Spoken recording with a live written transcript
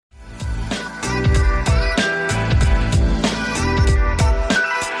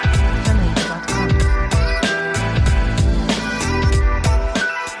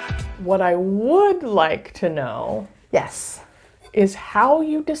what I would like to know Yes. is how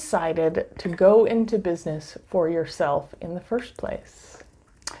you decided to go into business for yourself in the first place.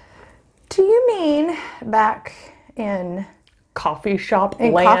 Do you mean back in Coffee shop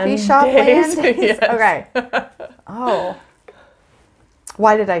in land coffee shop days? land days? Yes. Okay. Oh.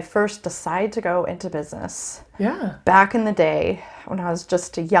 Why did I first decide to go into business? Yeah. Back in the day when I was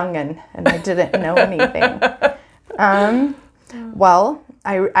just a youngin' and I didn't know anything. Well,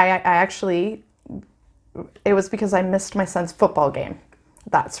 I actually, it was because I missed my son's football game.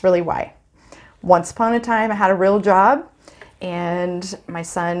 That's really why. Once upon a time, I had a real job, and my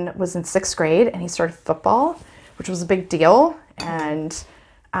son was in 6th grade, and he started football, which was a big deal. And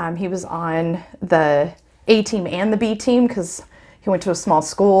he was on the A team and the B team because he went to a small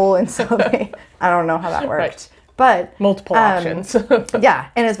school, and so I don't know how that worked. Right. But Multiple options. yeah,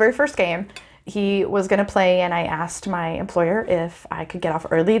 in his very first game, he was going to play, and I asked my employer if I could get off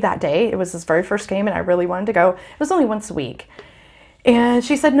early that day. It was his very first game, and I really wanted to go. It was only once a week. And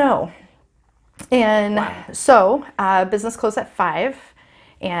she said no. And so business closed at 5,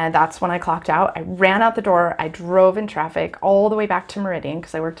 and that's when I clocked out. I ran out the door. I drove in traffic all the way back to Meridian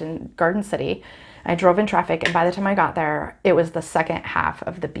because I worked in Garden City. I drove in traffic, and by the time I got there, it was the second half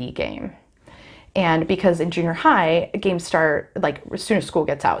of the B game. And because in junior high, games start like as soon as school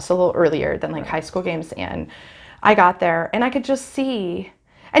gets out, so a little earlier than like high school games. And I got there, and I could just see,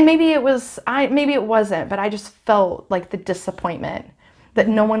 and maybe it wasn't, but I just felt like the disappointment that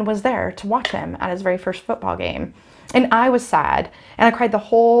no one was there to watch him at his very first football game. And I was sad, and I cried the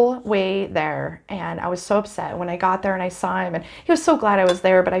whole way there, and I was so upset when I got there and I saw him, and he was so glad I was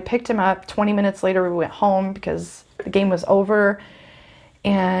there. But I picked him up 20 minutes later. We went home because the game was over.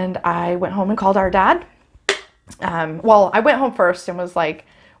 And I went home and called our dad. Well, I went home first and was like,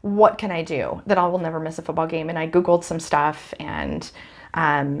 what can I do that I will never miss a football game? And I Googled some stuff, and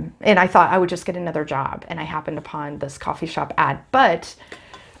I thought I would just get another job. And I happened upon this coffee shop ad. But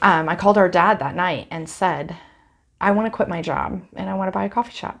I called our dad that night and said, I want to quit my job and I want to buy a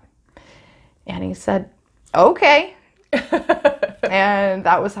coffee shop. And he said, okay. And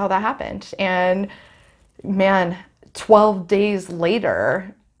that was how that happened. And man, 12 days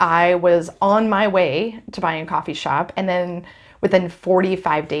later, I was on my way to buying a coffee shop. And then within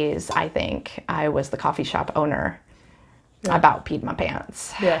 45 days, I think, I was the coffee shop owner. Yeah. I about peed my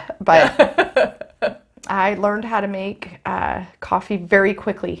pants. Yeah. But I learned how to make coffee very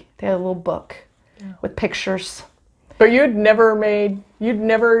quickly. They had a little book with pictures. But you'd never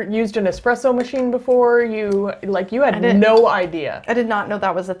used an espresso machine before? You had no idea. I did not know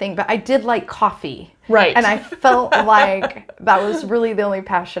that was a thing, but I did like coffee. Right. And I felt like that was really the only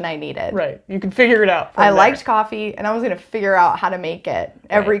passion I needed. Right. You could figure it out. I liked coffee, and I was going to figure out how to make it.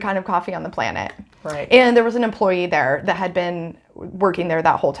 Every kind of coffee on the planet. Right. And there was an employee there that had been working there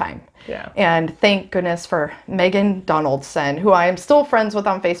that whole time. Yeah. And thank goodness for Megan Donaldson, who I am still friends with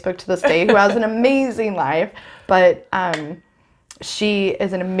on Facebook to this day, who has an amazing life. But she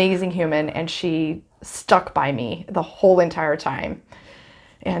is an amazing human, and she stuck by me the whole entire time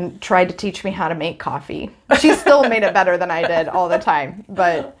and tried to teach me how to make coffee. She still made it better than I did all the time.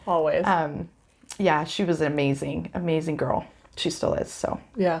 But always. Yeah, she was an amazing, amazing girl. She still is. So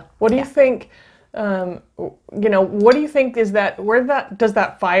yeah. What do you think? What do you think does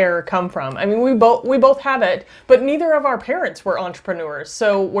that fire come from? I mean, we both have it, but neither of our parents were entrepreneurs.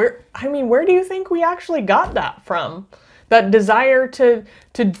 So where do you think we actually got that from? That desire to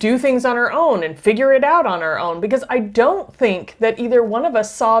do things on our own and figure it out on our own? Because I don't think that either one of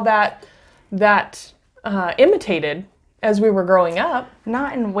us saw that imitated as we were growing up.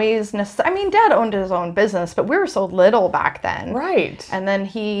 Not in ways necessarily. I mean, Dad owned his own business, but we were so little back then. Right. And then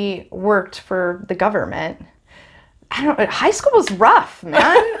he worked for the government. I don't know. High school was rough,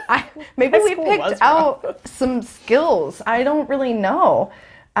 man. Maybe we picked out some skills. I don't really know.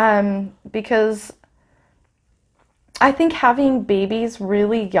 Because I think having babies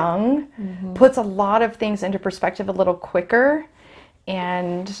really young puts a lot of things into perspective a little quicker.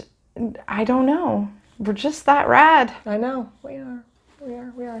 And I don't know. We're just that rad. I know. We are.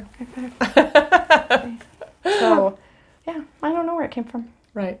 So, yeah, I don't know where it came from.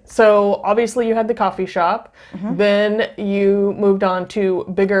 Right. So, obviously you had the coffee shop. Mm-hmm. Then you moved on to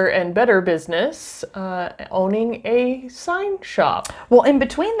bigger and better business, owning a sign shop. Well, in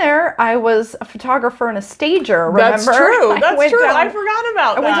between there, I was a photographer and a stager, remember? That's true. I forgot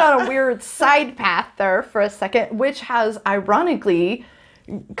about that. I went down a weird side path there for a second, which has ironically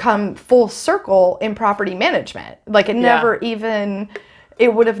come full circle in property management. Like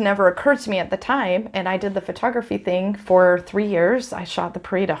it would have never occurred to me at the time. And I did the photography thing for 3 years. I shot the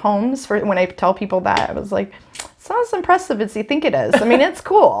Parade of Homes. For when I tell people that, I was like, it's not as impressive as you think it is. I mean, it's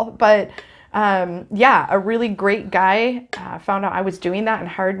cool, but yeah, a really great guy found out I was doing that and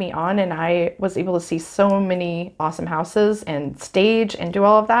hired me on, and I was able to see so many awesome houses and stage and do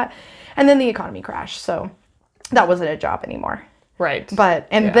all of that. And then the economy crashed, so that wasn't a job anymore. Right. But,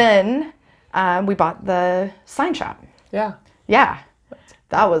 and then we bought the sign shop. Yeah. Yeah,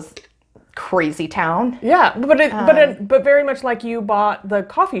 that was crazy town. Yeah, but very much like you bought the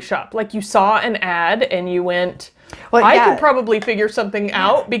coffee shop. Like you saw an ad and you went, Well, I yeah. could probably figure something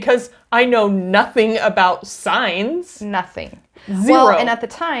out because I know nothing about signs. Nothing. Zero. Well, and at the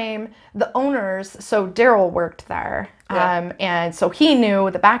time, the owners, so Daryl worked there. Yeah. And so he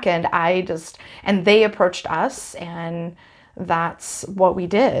knew the back end. And they approached us, and that's what we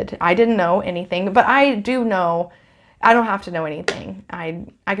did. I didn't know anything, but I do know, I don't have to know anything. I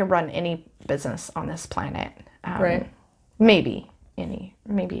can run any business on this planet. Right. Maybe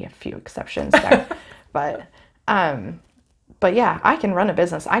a few exceptions there. But yeah, I can run a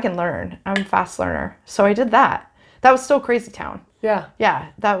business. I can learn. I'm a fast learner. So I did that. That was still crazy town. Yeah. Yeah,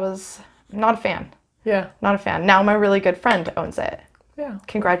 that was not a fan. Yeah. Not a fan. Now my really good friend owns it. Yeah.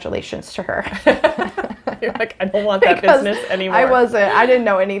 Congratulations to her. You're like, I don't want that Because business anymore. I didn't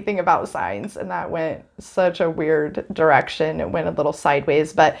know anything about signs, and that went such a weird direction. It went a little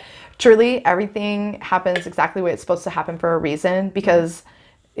sideways, but truly everything happens exactly the way it's supposed to happen for a reason, because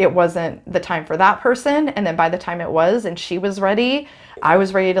it wasn't the time for that person. And then by the time it was, and she was ready, I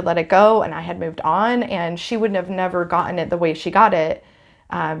was ready to let it go, and I had moved on, and she would have never gotten it the way she got it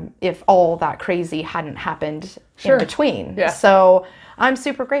if all that crazy hadn't happened Sure. in between. Yeah. So I'm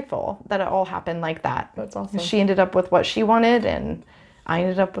super grateful that it all happened like that. That's awesome. She ended up with what she wanted, and I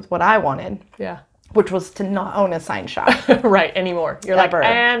ended up with what I wanted, Yeah. which was to not own a sign shop Right. Anymore. You're Ever. like,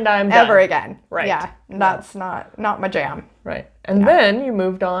 and I'm done. ever again. Right. Yeah, that's not my jam. Right. And then you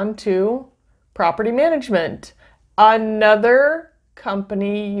moved on to property management. Another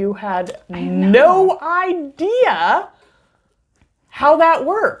company you had no idea how that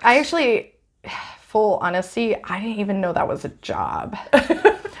worked. I actually, full honesty, I didn't even know that was a job.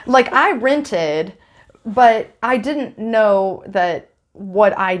 Like, I rented, but I didn't know that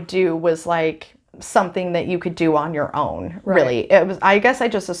what I do was like something that you could do on your own, really. It was, I guess I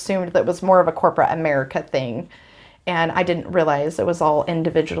just assumed that it was more of a corporate America thing. And I didn't realize it was all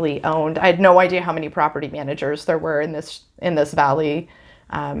individually owned. I had no idea how many property managers there were in this valley.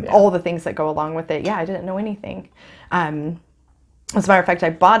 All the things that go along with it. Yeah, I didn't know anything. As a matter of fact,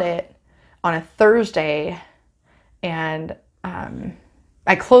 I bought it on a Thursday, and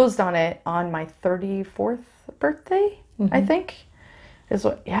I closed on it on my 34th birthday, I think.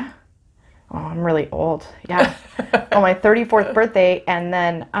 Yeah. Oh, I'm really old. Yeah. On my 34th birthday, and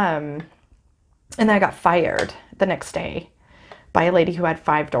then I got fired the next day by a lady who had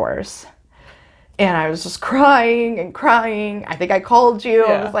 5 doors. And I was just crying and crying. I think I called you.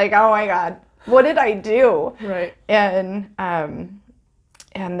 I was like, oh my God, what did I do? Right. And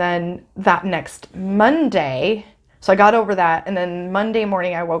then that next Monday, so I got over that. And then Monday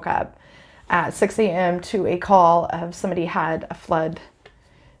morning, I woke up at 6 a.m. to a call of somebody had a flood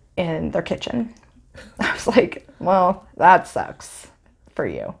in their kitchen. I was like, well, that sucks for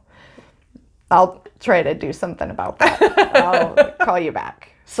you. I'll try to do something about that. I'll call you back.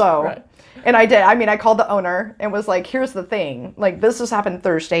 So, Right. And I did. I mean, I called the owner and was like, here's the thing. Like, this has happened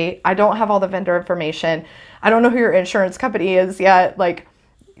Thursday. I don't have all the vendor information. I don't know who your insurance company is yet. Like,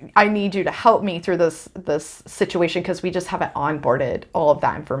 I need you to help me through this situation, because we just haven't onboarded all of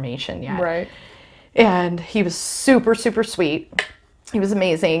that information yet. Right. And he was super, super sweet. He was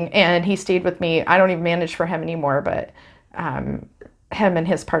amazing. And he stayed with me. I don't even manage for him anymore, but him and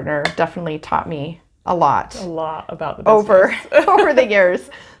his partner definitely taught me a lot About the business. over the years.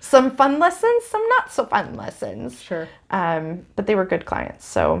 Some fun lessons, some not so fun lessons. Sure. But they were good clients.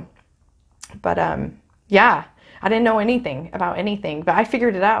 So, but yeah, I didn't know anything about anything, but I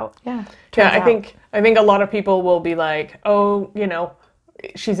figured it out. Yeah. Yeah, turns out. I think a lot of people will be like, oh,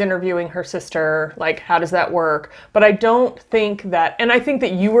 she's interviewing her sister, like, how does that work? But I don't think that, and I think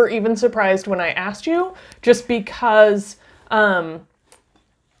that you were even surprised when I asked you, just because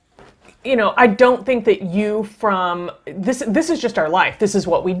I don't think that you this is just our life. This is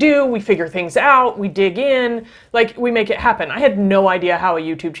what we do. We figure things out. We dig in. Like, we make it happen. I had no idea how a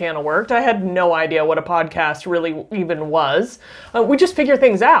YouTube channel worked. I had no idea what a podcast really even was. We just figure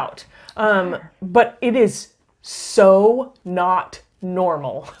things out. But it is so not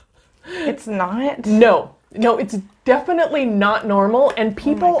normal. It's not? No, it's definitely not normal. And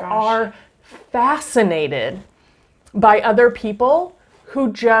people are fascinated by other people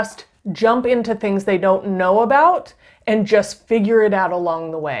who just jump into things they don't know about and just figure it out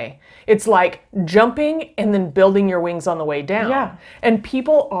along the way. It's like jumping and then building your wings on the way down. Yeah. And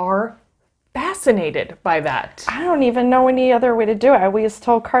people are fascinated by that. I don't even know any other way to do it. I always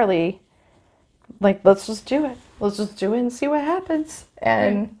told Carly, like, let's just do it. Let's just do it and see what happens.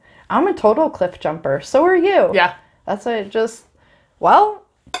 And I'm a total cliff jumper. So are you. Yeah. That's it. Well,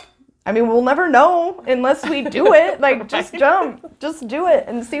 I mean, we'll never know unless we do it. Like, just jump. Just do it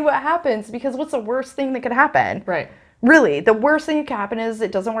and see what happens. Because what's the worst thing that could happen? Right. Really, the worst thing that could happen is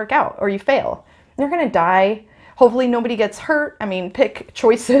it doesn't work out or you fail. You're going to die. Hopefully nobody gets hurt. I mean, pick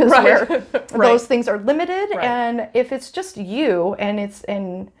choices Right. where Right. those things are limited. Right. And if it's just you and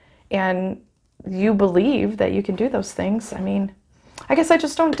and you believe that you can do those things, I mean, I guess I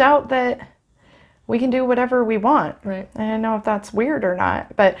just don't doubt that we can do whatever we want. Right. I don't know if that's weird or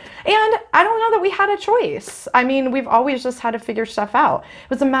not, and I don't know that we had a choice. I mean, we've always just had to figure stuff out. It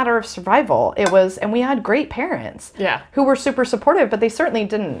was a matter of survival. And we had great parents. Yeah. Who were super supportive, but they certainly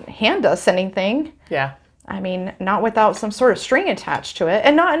didn't hand us anything. Yeah. I mean, not without some sort of string attached to it,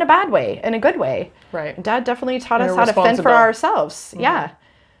 and not in a bad way, in a good way. Right. Dad definitely taught us They're how to fend for responsible. ourselves. Yeah.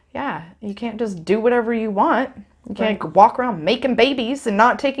 Yeah. You can't just do whatever you want. You can't walk around making babies and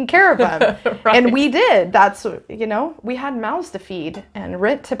not taking care of them. Right. And we did. We had mouths to feed and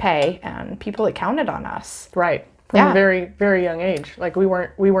rent to pay and people that counted on us. Right. From Yeah. a very, very young age. Like we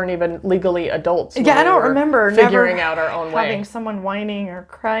weren't even legally adults. when Yeah, I we don't were remember figuring never out our own having way. someone whining or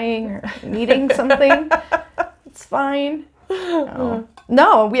crying or needing something. It's fine.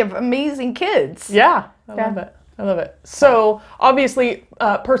 No, we have amazing kids. Yeah. I love it. I love it. So obviously,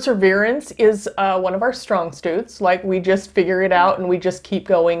 perseverance is one of our strong suits. Like we just figure it out and we just keep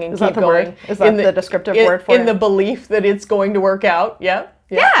going and Is keep that the going. word? Is that the descriptive word for in it? the belief that it's going to work out. Yeah.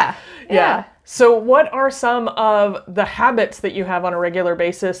 Yeah. So what are some of the habits that you have on a regular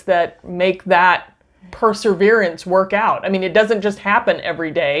basis that make that perseverance work out? I mean, it doesn't just happen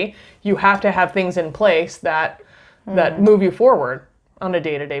every day. You have to have things in place that move you forward on a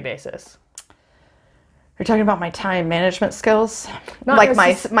day-to-day basis. You're talking about my time management skills? Not Like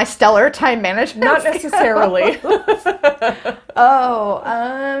my stellar time management Not skills? necessarily.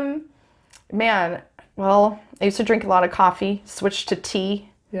 Man, well, I used to drink a lot of coffee, switched to tea.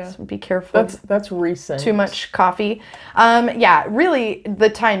 Yeah. So be careful. That's recent. Too much coffee. Really the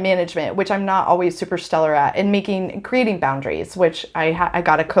time management, which I'm not always super stellar at, and creating boundaries, which I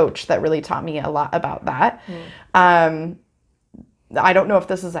got a coach that really taught me a lot about that. I don't know if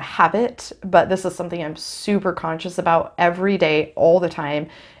this is a habit, but this is something I'm super conscious about every day, all the time,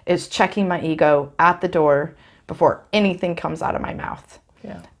 is checking my ego at the door before anything comes out of my mouth.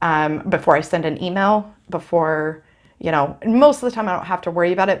 Yeah. Before I send an email, before, most of the time I don't have to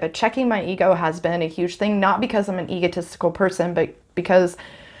worry about it, but checking my ego has been a huge thing, not because I'm an egotistical person, but because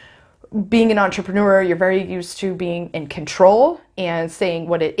being an entrepreneur, you're very used to being in control and saying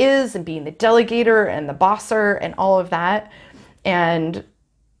what it is and being the delegator and the bosser and all of that. And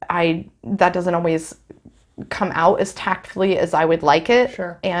that doesn't always come out as tactfully as I would like it.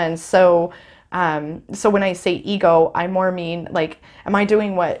 Sure. And so when I say ego, I more mean like, am I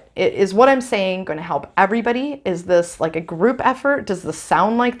doing what I'm saying going to help everybody? Is this like a group effort? Does this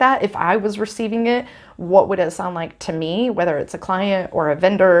sound like that? If I was receiving it, what would it sound like to me, whether it's a client or a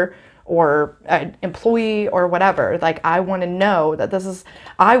vendor or an employee or whatever? Like, I want to know that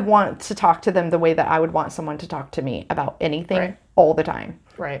I want to talk to them the way that I would want someone to talk to me about anything. Right. All the time.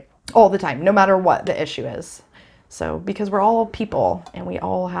 Right. All the time, no matter what the issue is. So, because we're all people and we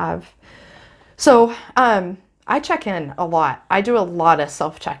all have. So, I check in a lot. I do a lot of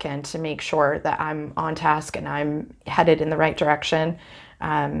self-check-in to make sure that I'm on task and I'm headed in the right direction.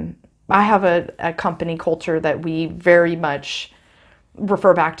 I have a company culture that we very much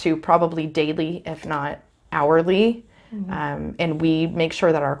refer back to probably daily, if not hourly. And we make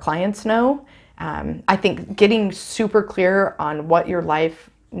sure that our clients know. I think getting super clear on what your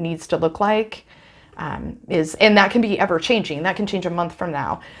life needs to look like and that can be ever changing. That can change a month from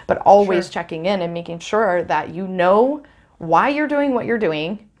now, but always checking in and making sure that you know why you're doing what you're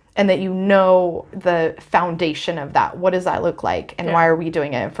doing and that you know the foundation of that. What does that look like and why are we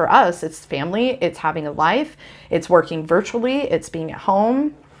doing it? And for us, it's family, it's having a life, it's working virtually, it's being at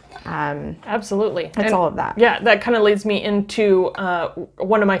home. Absolutely. It's all of that. Yeah, that kind of leads me into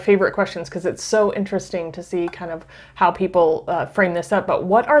one of my favorite questions because it's so interesting to see kind of how people frame this up. But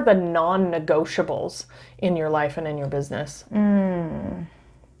what are the non-negotiables in your life and in your business?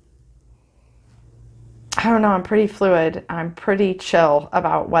 I don't know. I'm pretty fluid. I'm pretty chill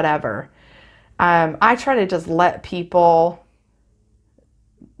about whatever. I try to just let people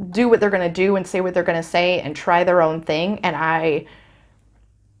do what they're going to do and say what they're going to say and try their own thing. And I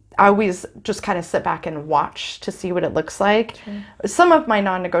I always just kind of sit back and watch to see what it looks like. Some of my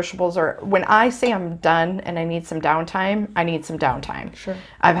non-negotiables are when I say I'm done and I need some downtime, I need some downtime. Sure.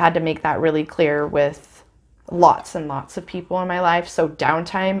 I've had to make that really clear with lots and lots of people in my life. So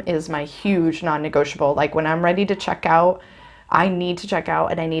downtime is my huge non-negotiable. Like when I'm ready to check out, I need to check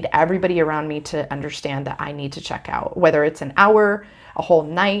out, and I need everybody around me to understand that I need to check out, whether it's an hour, a whole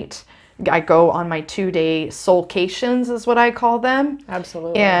night. I go on my 2-day soulcations is what I call them.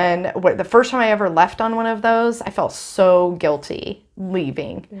 Absolutely. And the first time I ever left on one of those, I felt so guilty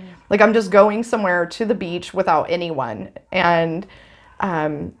leaving. Like I'm just going somewhere to the beach without anyone. And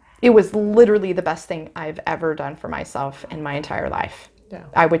it was literally the best thing I've ever done for myself in my entire life. Yeah.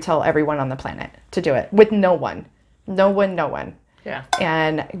 I would tell everyone on the planet to do it with no one. No one. Yeah.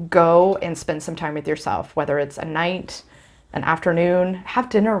 And go and spend some time with yourself, whether it's a night, an afternoon, have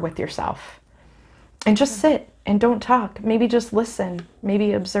dinner with yourself and just sit and don't talk. Maybe just listen,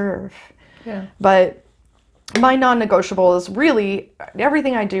 maybe observe. Yeah. But my non-negotiable is really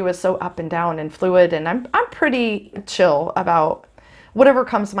everything I do is so up and down and fluid, and I'm pretty chill about whatever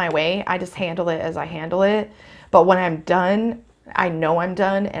comes my way. I just handle it as I handle it. But when I'm done, I know I'm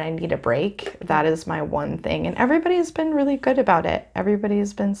done and I need a break. That is my one thing. And everybody's been really good about it.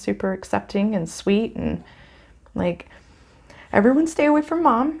 Everybody's been super accepting and sweet, and like, everyone stay away from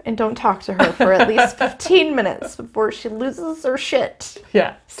mom and don't talk to her for at least 15 minutes before she loses her shit.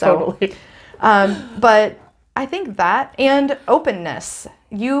 Yeah, So, totally. But I think that, and openness.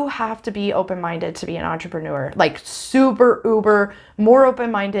 You have to be open-minded to be an entrepreneur. Like super uber, more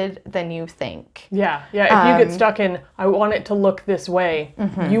open-minded than you think. Yeah. If you get stuck in, I want it to look this way,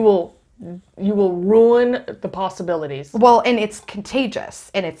 you will ruin the possibilities. Well, and it's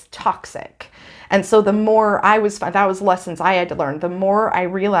contagious and it's toxic. And so the more that was lessons I had to learn. The more I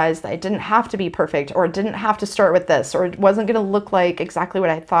realized that it didn't have to be perfect, or it didn't have to start with this, or it wasn't going to look like exactly what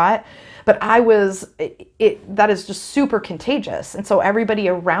I thought. But that is just super contagious. And so everybody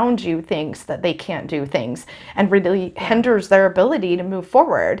around you thinks that they can't do things and really hinders their ability to move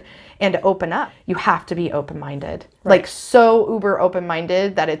forward and to open up. You have to be open-minded, like so uber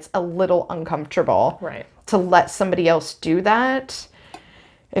open-minded that it's a little uncomfortable to let somebody else do that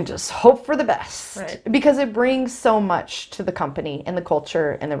and just hope for the best. Because it brings so much to the company and the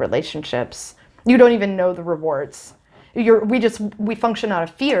culture and the relationships. You don't even know the rewards. We function out of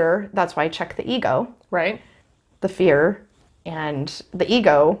fear. That's why I check the ego. Right. The fear and the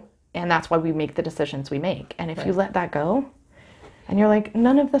ego, and that's why we make the decisions we make. And if you let that go, and you're like,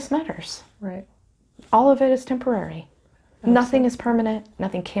 none of this matters. Right. All of it is temporary. Nothing is permanent.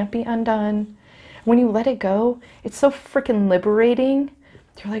 Nothing can't be undone. When you let it go, it's so freaking liberating.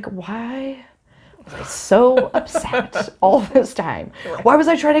 You're like, why was I so upset all this time? Why was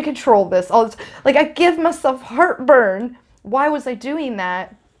I trying to control this? All this, like, I give myself heartburn. Why was I doing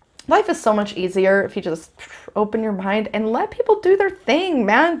that? Life is so much easier if you just open your mind and let people do their thing,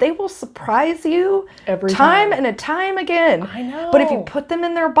 man. They will surprise you Every time time. and time again. I know. But if you put them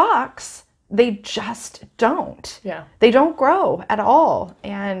in their box, they just don't. Yeah. They don't grow at all.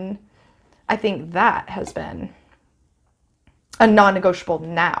 And I think that has been a non-negotiable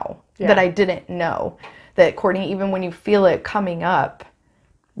now that I didn't know. That, Courtney, even when you feel it coming up,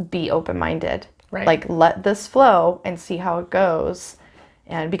 be open-minded. Right. Like, let this flow and see how it goes.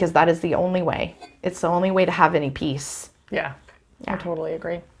 And because that is the only way. It's the only way to have any peace. Yeah. I totally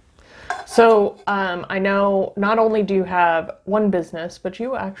agree. So I know not only do you have one business, but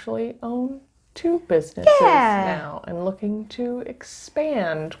you actually own 2 businesses now and looking to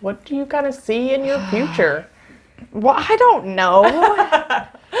expand. What do you kind of see in your future? Well, I don't know.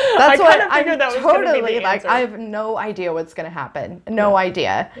 That's what I'm figured that was gonna be the totally like. answer. I have no idea what's going to happen. No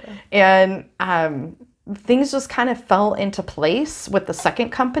idea. And things just kind of fell into place with the second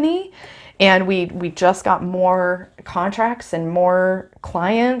company, and we just got more contracts and more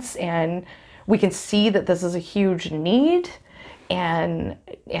clients, and we can see that this is a huge need. And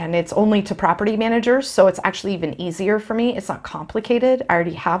it's only to property managers, so it's actually even easier for me. It's not complicated. I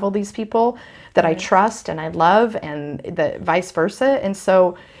already have all these people that I trust and I love, and the vice versa. And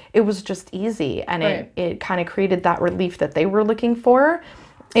so it was just easy, and it kind of created that relief that they were looking for.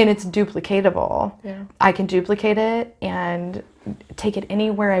 And it's duplicatable. Yeah. I can duplicate it and take it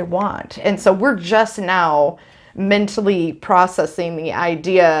anywhere I want. And so we're just now mentally processing the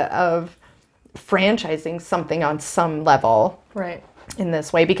idea of franchising something on some level in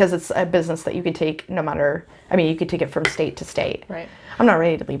this way, because it's a business that you can take no matter, I mean, you could take it from state to state. I'm not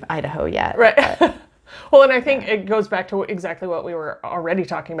ready to leave Idaho yet. Well, and I think it goes back to exactly what we were already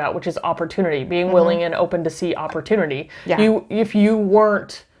talking about, which is opportunity, being willing and open to see opportunity. If you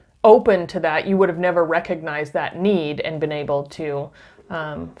weren't open to that, you would have never recognized that need and been able to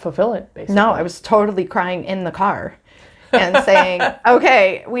fulfill it, basically. No, I was totally crying in the car and saying,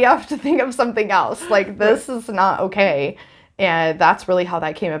 okay, we have to think of something else. Like, this is not okay. And that's really how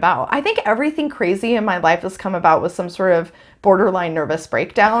that came about. I think everything crazy in my life has come about with some sort of borderline nervous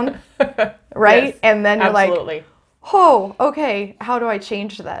breakdown, right? Yes, and then you're absolutely. like, oh, okay, how do I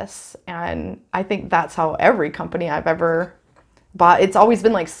change this? And I think that's how every company I've ever bought, it's always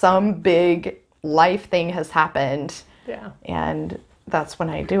been like some big life thing has happened. Yeah. And that's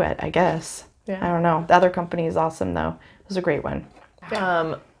when I do it, I guess. Yeah. I don't know. The other company is awesome, though. It was a great one.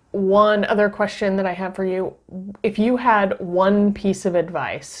 One other question that I have for you. If you had one piece of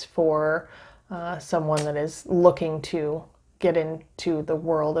advice for someone that is looking to get into the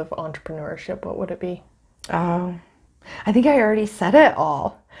world of entrepreneurship, what would it be? Oh, I think I already said it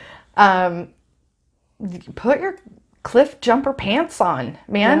all. Put your cliff jumper pants on,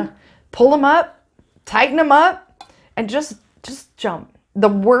 man. Yeah. Pull them up, tighten them up, and just jump. The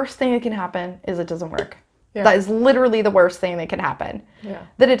worst thing that can happen is it doesn't work. Yeah. That is literally the worst thing that can happen. Yeah.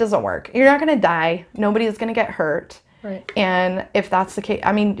 That it doesn't work. You're not going to die. Nobody is going to get hurt. Right. And if that's the case,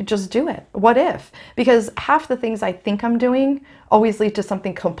 I mean, just do it. What if? Because half the things I think I'm doing always lead to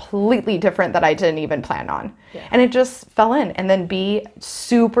something completely different that I didn't even plan on. Yeah. And it just fell in. And then be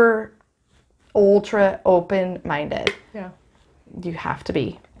super, ultra open-minded. Yeah. You have to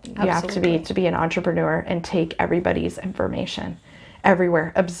be. You have Absolutely. to be an entrepreneur and take everybody's information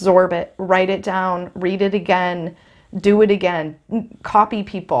everywhere. Absorb it, write it down, read it again, do it again, copy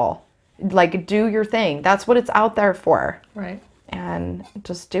people, like do your thing. That's what it's out there for. Right. And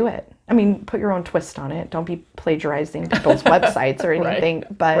just do it. I mean, put your own twist on it. Don't be plagiarizing people's websites or anything.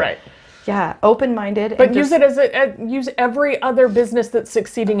 But Right. yeah, open-minded. But and use it as use every other business that's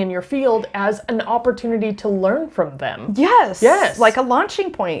succeeding in your field as an opportunity to learn from them. Yes. Yes. Like a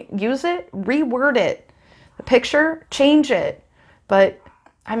launching point. Use it, reword it. The picture, change it. But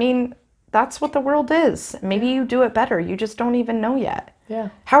I mean, that's what the world is. Maybe you do it better. You just don't even know yet. Yeah.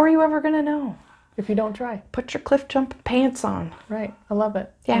 How are you ever going to know? If you don't try. Put your cliff jump pants on. Right. I love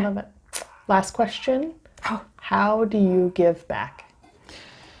it. I Yeah. love it. Last question. Oh. How do you give back?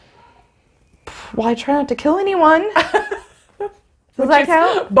 Well, I try not to kill anyone. Does that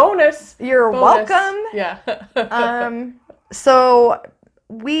count? Bonus. You're Bonus. welcome. Yeah. So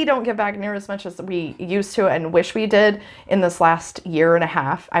we don't give back near as much as we used to and wish we did in this last year and a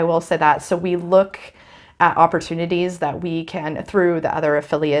half. I will say that. So we look at opportunities that we can through the other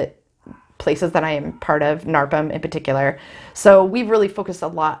affiliate places that I am part of, NARPM in particular. So we've really focused a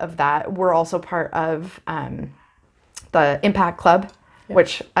lot of that. We're also part of the Impact Club,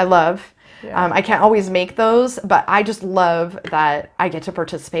 which I love. Yeah. I can't always make those, but I just love that I get to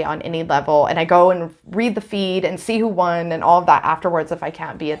participate on any level, and I go and read the feed and see who won and all of that afterwards if I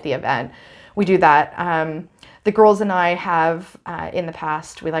can't be at the event. We do that. The girls and I have, in the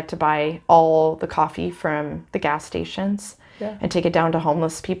past, we like to buy all the coffee from the gas stations and take it down to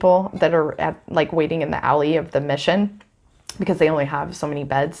homeless people that are at, like, waiting in the alley of the mission because they only have so many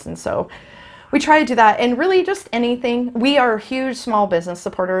beds. And so we try to do that, and really just anything. We are huge small business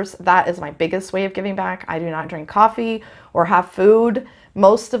supporters. That is my biggest way of giving back. I do not drink coffee or have food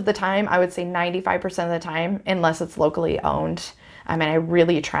most of the time. I would say 95% of the time, unless it's locally owned. I mean, I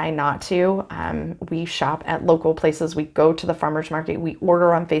really try not to. We shop at local places. We go to the farmer's market. We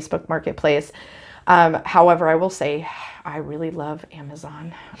order on Facebook Marketplace. However, I will say I really love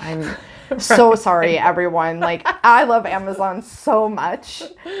Amazon. I'm so sorry, everyone. Like, I love Amazon so much.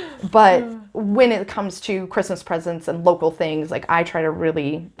 But when it comes to Christmas presents and local things, like, I try to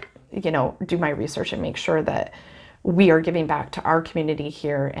really, do my research and make sure that we are giving back to our community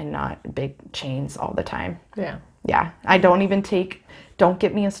here and not big chains all the time. Yeah. Yeah. I don't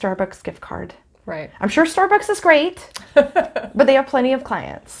get me a Starbucks gift card. Right. I'm sure Starbucks is great, but they have plenty of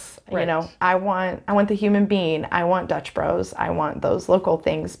clients. Right. I want the human being. I want Dutch Bros. I want those local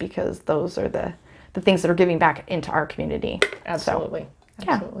things because those are the things that are giving back into our community. Absolutely. So,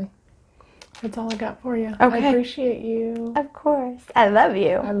 yeah. Absolutely. That's all I got for you. Okay. I appreciate you. Of course. I love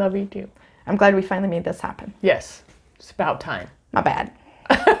you. I love you too. I'm glad we finally made this happen. Yes. It's about time. My bad.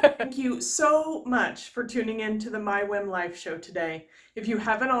 Thank you so much for tuning in to the My Whim Life show today. If you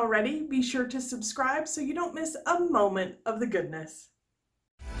haven't already, be sure to subscribe so you don't miss a moment of the goodness.